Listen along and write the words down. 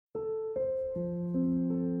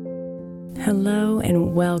Hello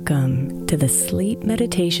and welcome to the Sleep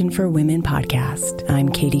Meditation for Women podcast. I'm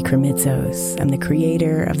Katie Kremitzos. I'm the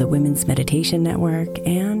creator of the Women's Meditation Network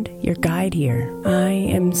and your guide here. I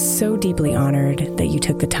am so deeply honored that you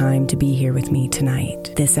took the time to be here with me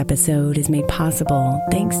tonight. This episode is made possible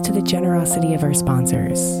thanks to the generosity of our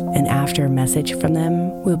sponsors. And after a message from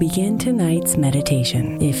them, we'll begin tonight's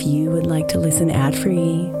meditation. If you would like to listen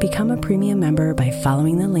ad-free, become a premium member by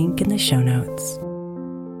following the link in the show notes.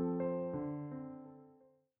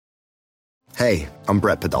 Hey, I'm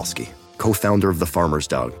Brett Podolsky, co-founder of The Farmer's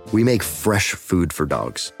Dog. We make fresh food for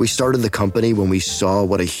dogs. We started the company when we saw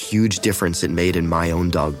what a huge difference it made in my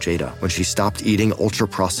own dog, Jada, when she stopped eating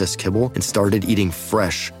ultra-processed kibble and started eating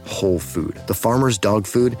fresh, whole food. The Farmer's Dog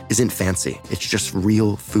food isn't fancy. It's just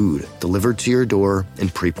real food delivered to your door in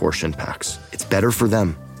pre-portioned packs. It's better for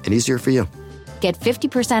them and easier for you. Get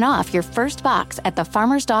 50% off your first box at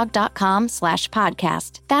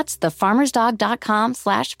thefarmersdog.com/podcast. That's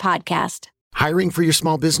thefarmersdog.com/podcast. Hiring for your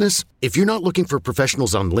small business? If you're not looking for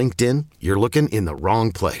professionals on LinkedIn, you're looking in the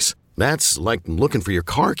wrong place. That's like looking for your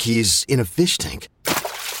car keys in a fish tank.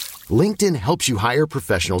 LinkedIn helps you hire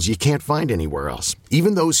professionals you can't find anywhere else,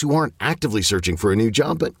 even those who aren't actively searching for a new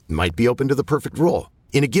job but might be open to the perfect role.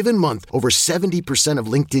 In a given month, over 70% of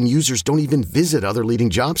LinkedIn users don't even visit other leading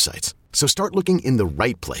job sites. So start looking in the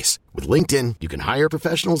right place. With LinkedIn, you can hire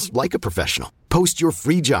professionals like a professional. Post your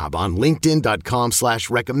free job on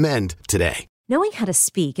linkedin.com/recommend today. Knowing how to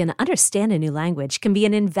speak and understand a new language can be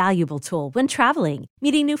an invaluable tool when traveling,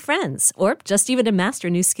 meeting new friends, or just even to master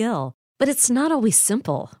a new skill. But it's not always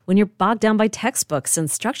simple when you're bogged down by textbooks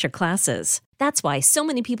and structured classes. That's why so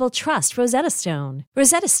many people trust Rosetta Stone.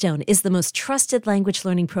 Rosetta Stone is the most trusted language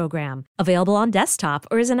learning program, available on desktop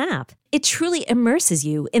or as an app. It truly immerses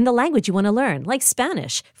you in the language you want to learn, like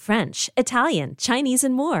Spanish, French, Italian, Chinese,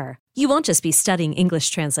 and more. You won't just be studying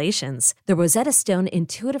English translations. The Rosetta Stone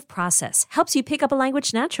intuitive process helps you pick up a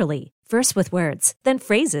language naturally, first with words, then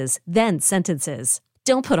phrases, then sentences.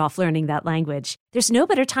 Don't put off learning that language. There's no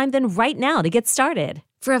better time than right now to get started.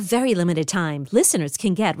 For a very limited time, listeners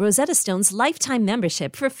can get Rosetta Stone's lifetime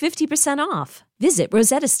membership for 50% off. Visit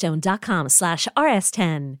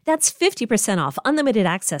rosettastone.com/rs10. That's 50% off unlimited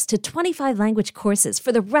access to 25 language courses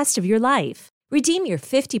for the rest of your life. Redeem your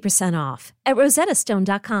 50% off at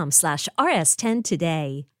rosettastone.com/rs10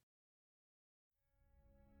 today.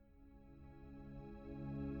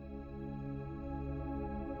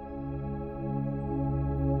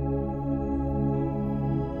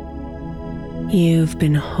 You've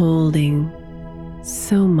been holding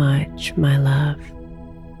so much, my love.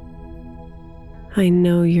 I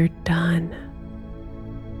know you're done.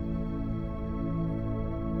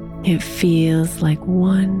 It feels like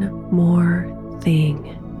one more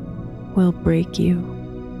thing will break you.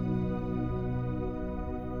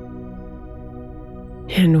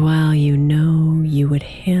 And while you know you would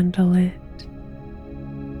handle it,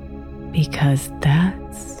 because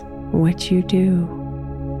that's what you do,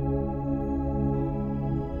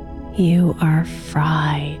 you are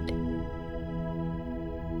fried.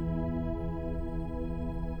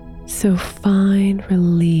 So find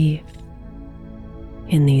relief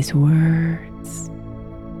in these words,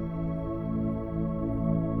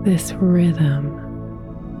 this rhythm,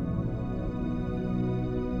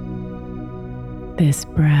 this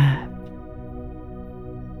breath,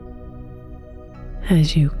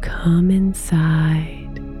 as you come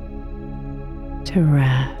inside to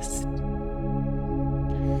rest.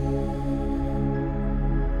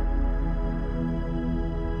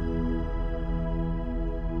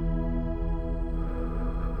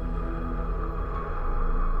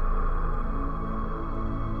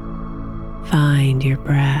 Find your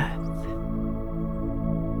breath.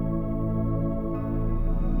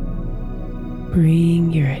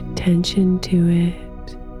 Bring your attention to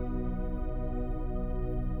it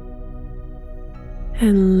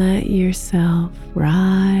and let yourself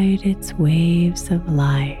ride its waves of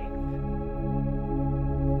life,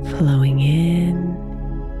 flowing in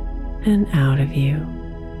and out of you.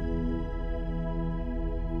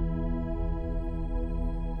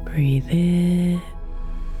 Breathe in.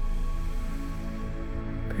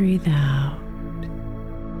 Breathe out.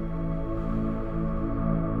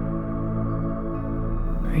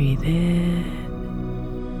 Breathe in.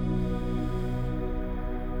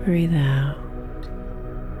 Breathe out.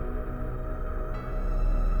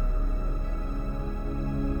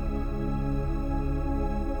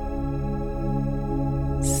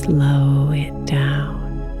 Slow it down.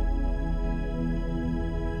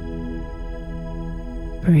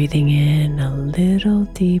 Breathing in a little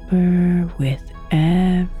deeper with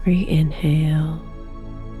every inhale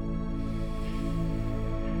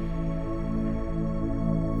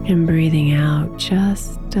And breathing out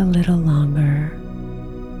just a little longer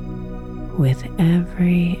with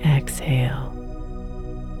every exhale.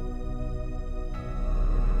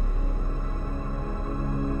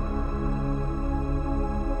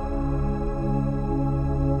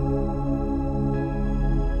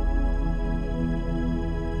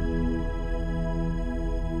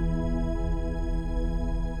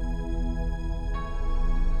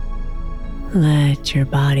 Let your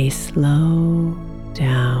body slow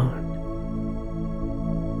down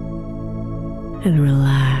and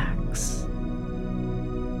relax.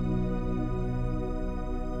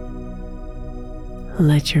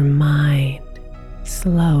 Let your mind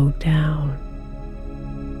slow down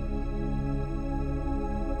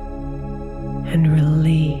and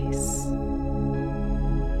release.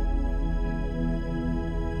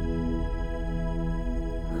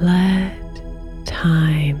 Let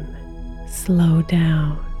time slow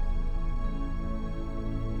down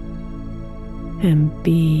and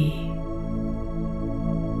be.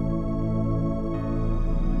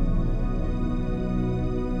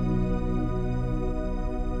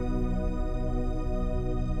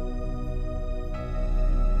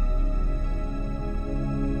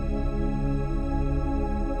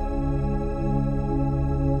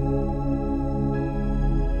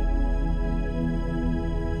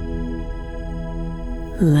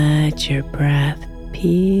 Let your breath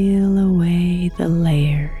peel away the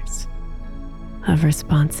layers of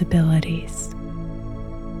responsibilities,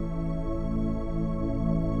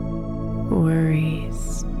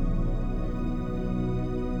 worries,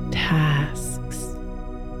 tasks,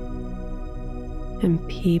 and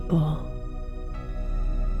people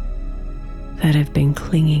that have been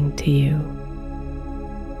clinging to you,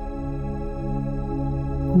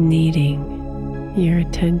 needing your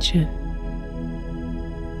attention.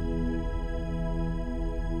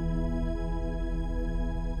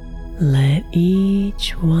 Let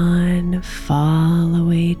each one fall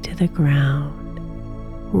away to the ground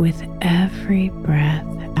with every breath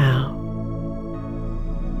out.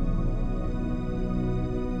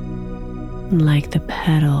 Like the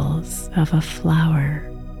petals of a flower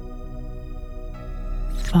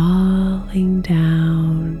falling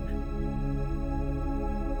down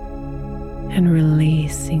and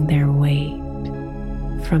releasing their weight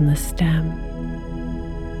from the stem.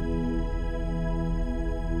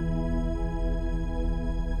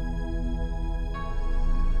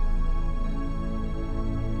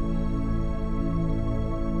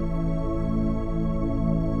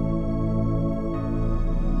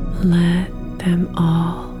 Let them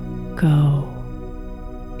all go,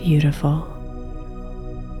 beautiful.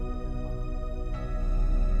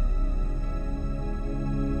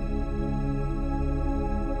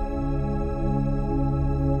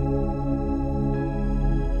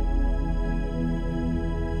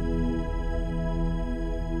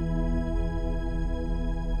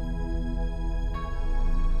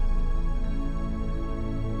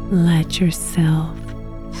 Let yourself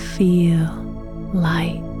feel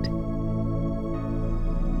light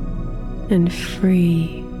and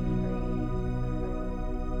free,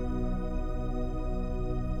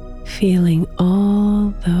 feeling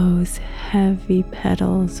all those heavy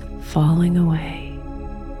petals falling away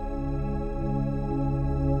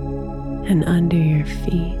and under your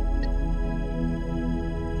feet.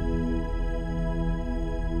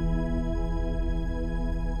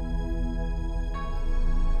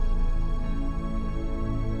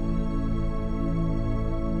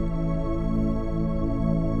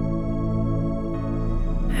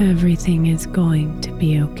 Everything is going to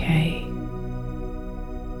be okay.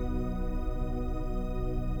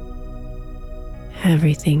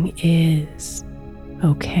 Everything is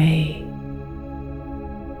okay.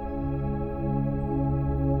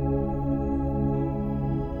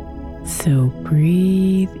 So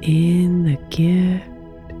breathe in the gift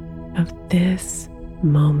of this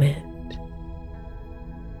moment,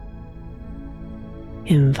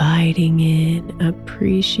 inviting in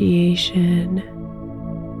appreciation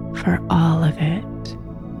for all of it.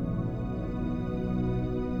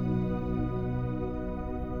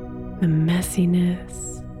 The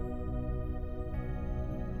messiness,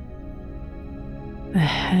 the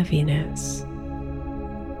heaviness,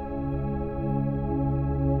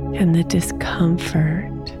 and the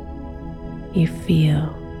discomfort you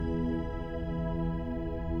feel.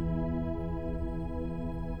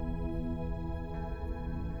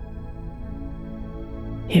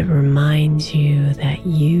 It reminds you that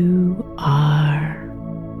you are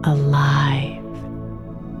alive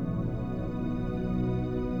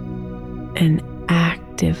and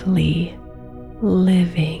actively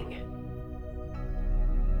living.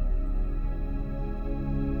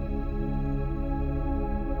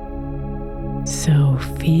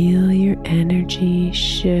 Feel your energy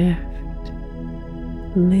shift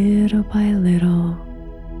little by little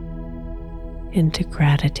into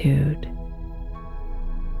gratitude,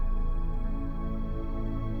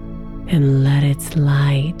 and let its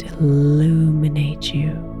light illuminate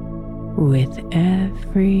you with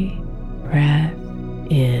every breath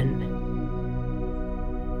in.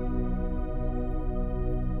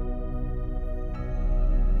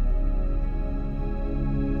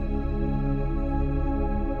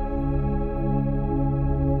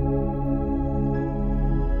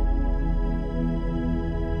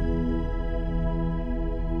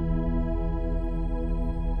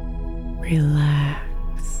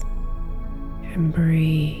 Relax and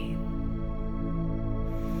breathe.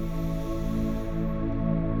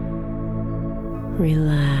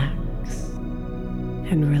 Relax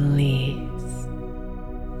and release.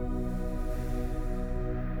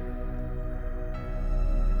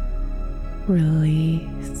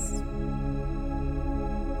 Release.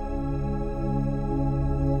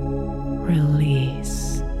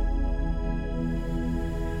 Release.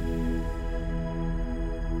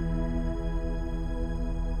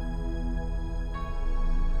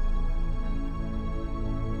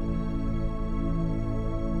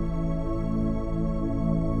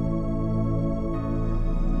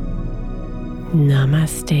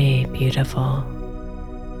 Namaste, beautiful.